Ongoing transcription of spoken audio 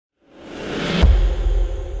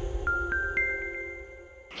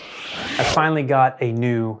I finally got a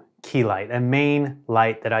new key light, a main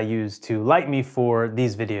light that I use to light me for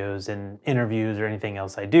these videos and interviews or anything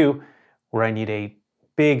else I do where I need a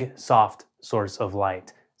big soft source of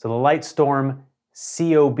light. So the Light Storm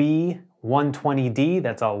COB 120D,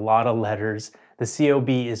 that's a lot of letters. The COB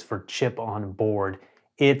is for chip on board.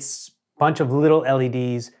 It's a bunch of little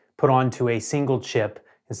LEDs put onto a single chip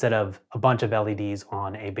instead of a bunch of LEDs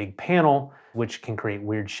on a big panel, which can create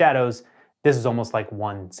weird shadows. This is almost like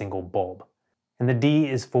one single bulb. And the D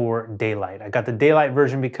is for daylight. I got the daylight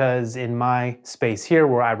version because in my space here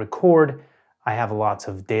where I record, I have lots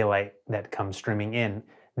of daylight that comes streaming in.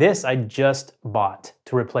 This I just bought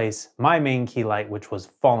to replace my main key light, which was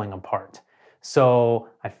falling apart. So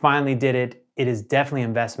I finally did it. It is definitely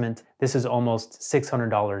investment. This is almost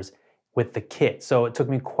 $600 with the kit. So it took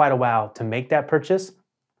me quite a while to make that purchase.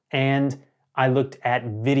 And I looked at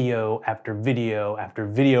video after video after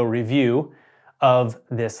video review of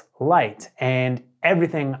this light, and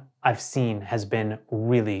everything I've seen has been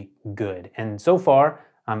really good. And so far,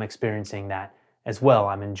 I'm experiencing that as well.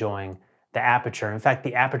 I'm enjoying the Aputure. In fact,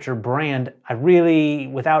 the Aputure brand, I really,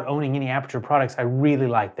 without owning any Aputure products, I really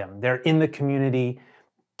like them. They're in the community,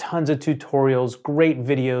 tons of tutorials, great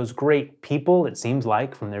videos, great people, it seems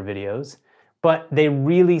like from their videos. But they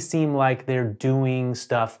really seem like they're doing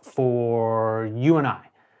stuff for you and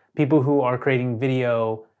I, people who are creating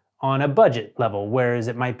video on a budget level, whereas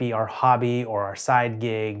it might be our hobby or our side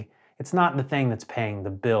gig. It's not the thing that's paying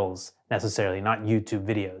the bills necessarily, not YouTube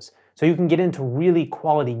videos. So you can get into really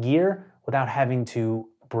quality gear without having to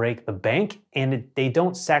break the bank, and they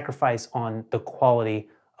don't sacrifice on the quality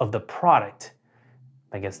of the product.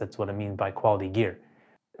 I guess that's what I mean by quality gear.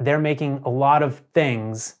 They're making a lot of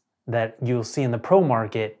things that you'll see in the pro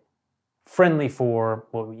market friendly for,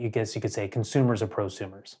 well, you guess you could say consumers or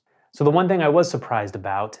prosumers. So the one thing I was surprised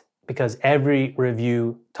about, because every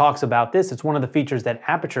review talks about this, it's one of the features that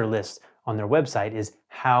Aputure lists on their website, is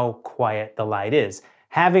how quiet the light is.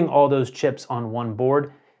 Having all those chips on one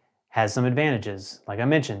board has some advantages, like I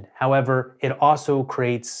mentioned. However, it also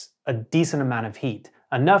creates a decent amount of heat,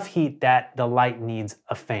 enough heat that the light needs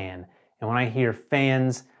a fan. And when I hear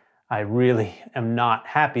fans, I really am not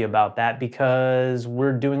happy about that because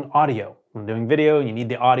we're doing audio. We're doing video, you need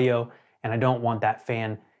the audio, and I don't want that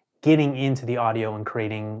fan getting into the audio and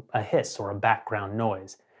creating a hiss or a background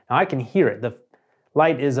noise. Now I can hear it. The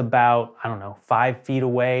light is about, I don't know, 5 feet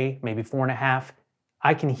away, maybe 4.5.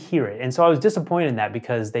 I can hear it. And so I was disappointed in that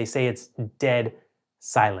because they say it's dead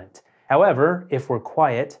silent. However, if we're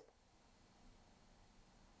quiet,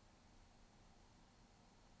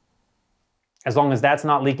 as long as that's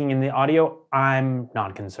not leaking in the audio, I'm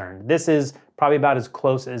not concerned. This is probably about as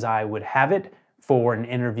close as I would have it for an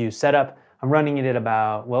interview setup. I'm running it at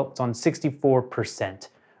about, well, it's on 64%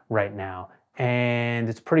 right now. And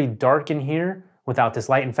it's pretty dark in here without this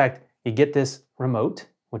light. In fact, you get this remote,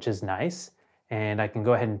 which is nice. And I can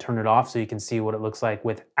go ahead and turn it off so you can see what it looks like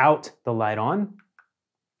without the light on.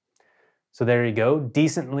 So there you go,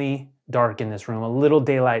 decently dark in this room, a little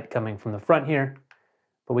daylight coming from the front here.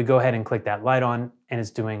 But we go ahead and click that light on and it's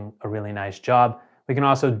doing a really nice job. We can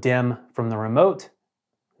also dim from the remote.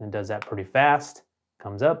 It does that pretty fast.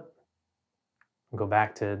 Comes up. Go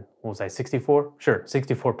back to, what was I, 64? Sure,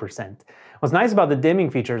 64%. What's nice about the dimming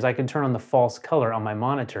feature is I can turn on the false color on my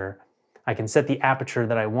monitor. I can set the aperture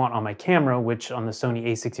that I want on my camera, which on the Sony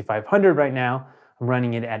a6500 right now, I'm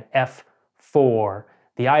running it at f4.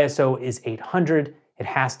 The ISO is 800. It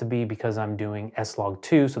has to be because I'm doing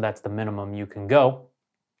S-Log2, so that's the minimum you can go.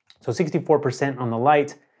 So 64% on the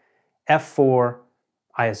light, f4,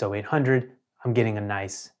 ISO 800, I'm getting a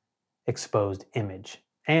nice exposed image.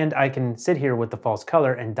 And I can sit here with the false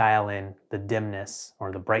color and dial in the dimness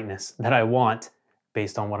or the brightness that I want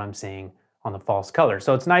based on what I'm seeing on the false color.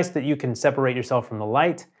 So it's nice that you can separate yourself from the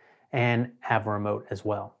light and have a remote as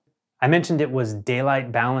well. I mentioned it was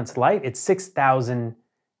daylight balanced light. It's 6000K.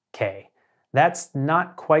 That's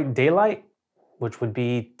not quite daylight, which would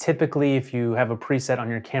be typically if you have a preset on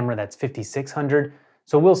your camera that's 5600.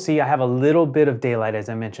 So we'll see. I have a little bit of daylight, as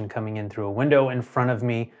I mentioned, coming in through a window in front of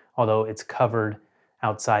me, although it's covered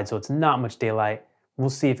outside, so it's not much daylight. We'll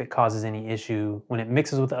see if it causes any issue when it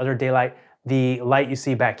mixes with the other daylight. The light you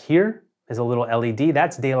see back here is a little LED.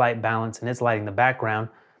 That's daylight balance and it's lighting the background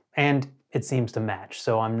and it seems to match,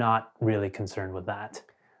 so I'm not really concerned with that.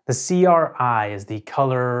 The CRI is the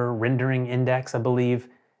color rendering index, I believe.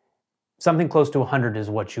 Something close to 100 is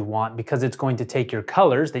what you want because it's going to take your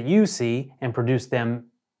colors that you see and produce them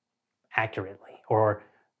accurately, or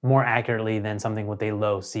more accurately than something with a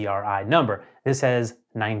low CRI number. This has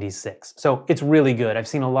 96. So it's really good. I've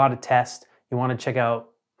seen a lot of tests. You want to check out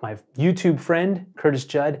my YouTube friend, Curtis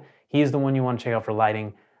Judd. He is the one you want to check out for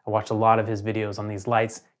lighting. I watched a lot of his videos on these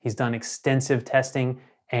lights. He's done extensive testing,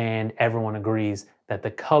 and everyone agrees that the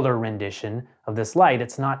color rendition of this light,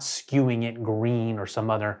 it's not skewing it green or some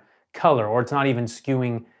other color, or it's not even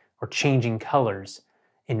skewing or changing colors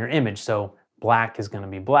in your image. So black is going to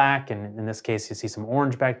be black, and in this case you see some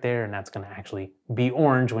orange back there, and that's going to actually be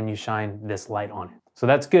orange when you shine this light on it. So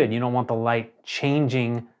that's good. You don't want the light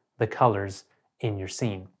changing the colors in your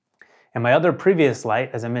scene. And my other previous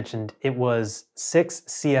light, as I mentioned, it was 6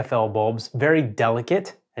 CFL bulbs, very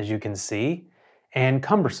delicate, as you can see, and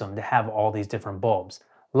cumbersome to have all these different bulbs.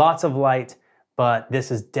 Lots of light, but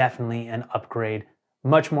this is definitely an upgrade,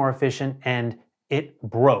 much more efficient, and it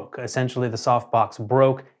broke. Essentially, the softbox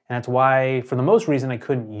broke, and that's why, for the most reason, I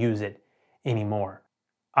couldn't use it anymore.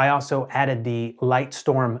 I also added the Light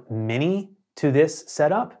Storm Mini to this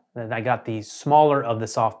setup. I got the smaller of the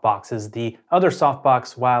soft boxes. The other soft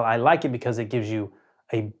box, while I like it because it gives you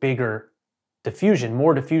a bigger diffusion,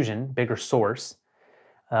 more diffusion, bigger source,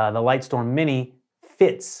 the Light Storm Mini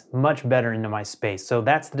fits much better into my space. So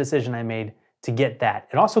that's the decision I made to get that.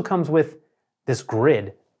 It also comes with this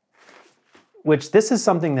grid, which this is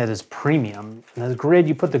something that is premium. The grid,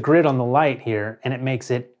 you put the grid on the light here and it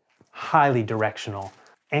makes it highly directional.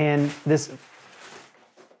 And this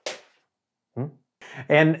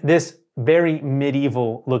very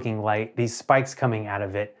medieval looking light, these spikes coming out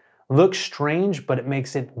of it, looks strange, but it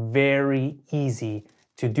makes it very easy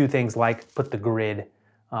to do things like put the grid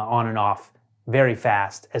on and off very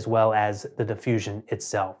fast, as well as the diffusion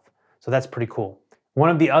itself. So that's pretty cool. One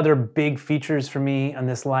of the other big features for me on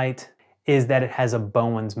this light is that it has a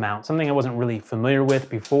Bowens mount, something I wasn't really familiar with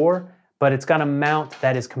before, but it's got a mount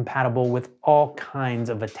that is compatible with all kinds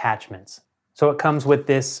of attachments. So it comes with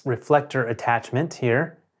this reflector attachment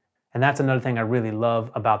here, and that's another thing I really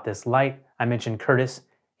love about this light. I mentioned Curtis.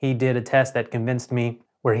 He did a test that convinced me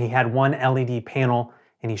where he had one LED panel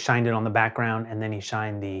and he shined it on the background, and then he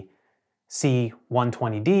shined the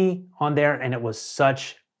C120D on there, and it was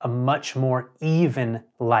such a much more even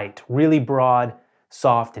light, really broad,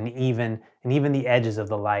 soft, and even the edges of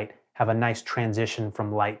the light have a nice transition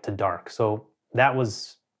from light to dark. So that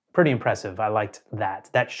was pretty impressive. I liked that.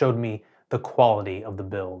 That showed me the quality of the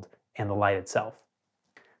build and the light itself.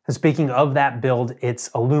 And speaking of that build, it's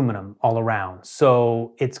aluminum all around.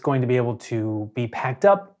 So it's going to be able to be packed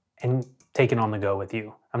up and taken on the go with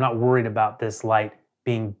you. I'm not worried about this light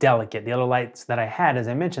being delicate. The other lights that I had, as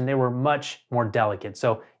I mentioned, they were much more delicate.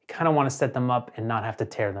 So you kind of want to set them up and not have to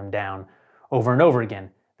tear them down over and over again.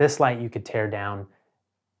 This light you could tear down,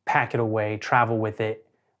 pack it away, travel with it,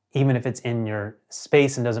 even if it's in your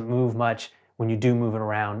space and doesn't move much. When you do move it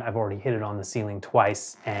around, I've already hit it on the ceiling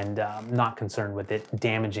twice, and I'm not concerned with it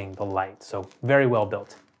damaging the light. So very well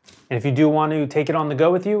built. And if you do want to take it on the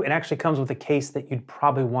go with you, it actually comes with a case that you'd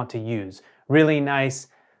probably want to use. Really nice,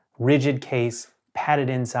 rigid case,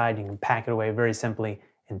 padded inside. You can pack it away very simply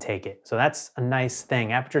and take it. So that's a nice thing.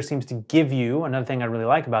 Aputure seems to give you, another thing I really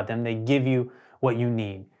like about them, they give you what you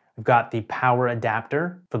need. We've got the power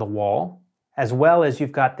adapter for the wall, as well as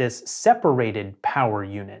you've got this separated power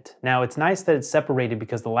unit. Now it's nice that it's separated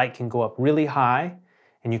because the light can go up really high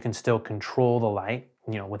and you can still control the light,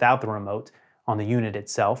 without the remote on the unit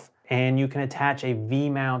itself. And you can attach a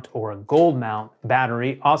V-mount or a gold mount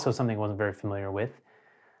battery, also something I wasn't very familiar with.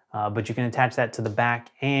 But you can attach that to the back,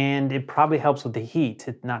 and it probably helps with the heat,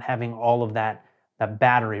 not having all of that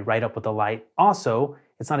battery right up with the light. Also,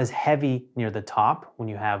 it's not as heavy near the top when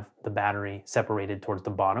you have the battery separated towards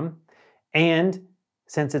the bottom. And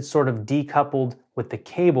since it's sort of decoupled with the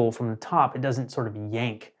cable from the top, it doesn't sort of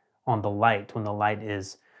yank on the light when the light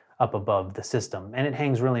is up above the system. And it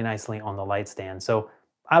hangs really nicely on the light stand. So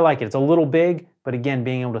I like it. It's a little big, but again,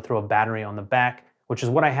 being able to throw a battery on the back, which is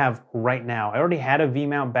what I have right now. I already had a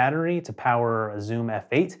V-mount battery to power a Zoom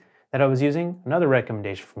F8 that I was using. Another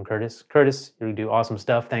recommendation from Curtis. Curtis, you do awesome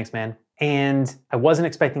stuff. Thanks, man. And I wasn't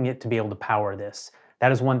expecting it to be able to power this.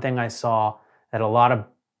 That is one thing I saw, that a lot of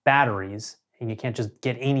batteries, and you can't just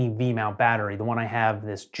get any V-mount battery. The one I have,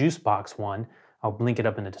 this juice box one, I'll link it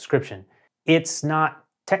up in the description. It's not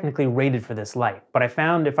technically rated for this light, but I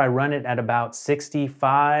found if I run it at about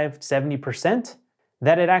 65, 70%,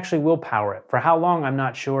 that it actually will power it. For how long, I'm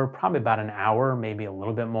not sure, probably about an hour, maybe a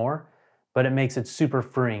little bit more, but it makes it super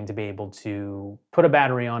freeing to be able to put a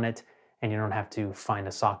battery on it and you don't have to find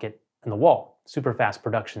a socket in the wall. Super fast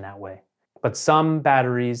production that way. But some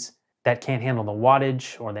batteries that can't handle the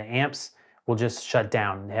wattage or the amps will just shut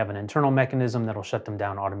down. They have an internal mechanism that'll shut them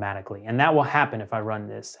down automatically. And that will happen if I run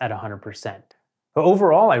this at 100%. But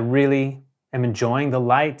overall, I really am enjoying the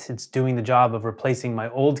light. It's doing the job of replacing my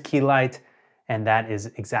old key light, and that is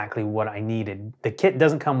exactly what I needed. The kit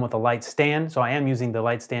doesn't come with a light stand, so I am using the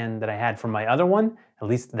light stand that I had from my other one. At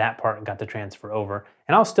least that part got to transfer over.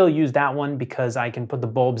 And I'll still use that one because I can put the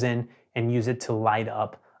bulbs in and use it to light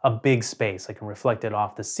up a big space. I can reflect it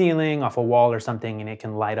off the ceiling, off a wall or something, and it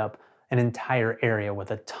can light up an entire area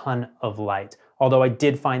with a ton of light. Although I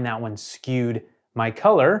did find that one skewed my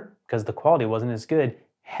color, because the quality wasn't as good,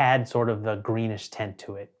 had sort of the greenish tint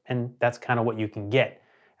to it. And that's kind of what you can get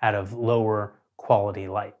out of lower quality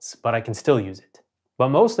lights, but I can still use it. But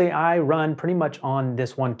mostly I run pretty much on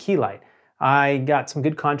this one key light. I got some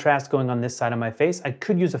good contrast going on this side of my face. I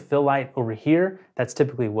could use a fill light over here. That's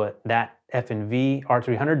typically what that F&V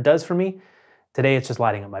R300 does for me. Today it's just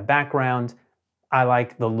lighting up my background. I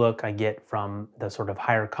like the look I get from the sort of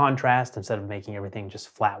higher contrast instead of making everything just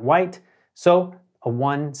flat white. So a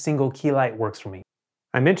one single key light works for me.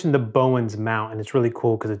 I mentioned the Bowens mount, and it's really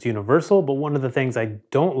cool because it's universal, but one of the things I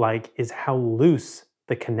don't like is how loose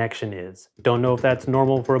the connection is. Don't know if that's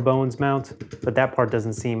normal for a Bowens mount, but that part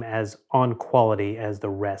doesn't seem as on quality as the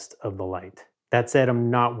rest of the light. That said,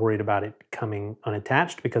 I'm not worried about it becoming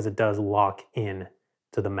unattached because it does lock in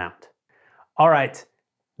to the mount. All right,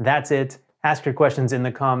 that's it. Ask your questions in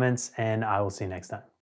the comments, and I will see you next time.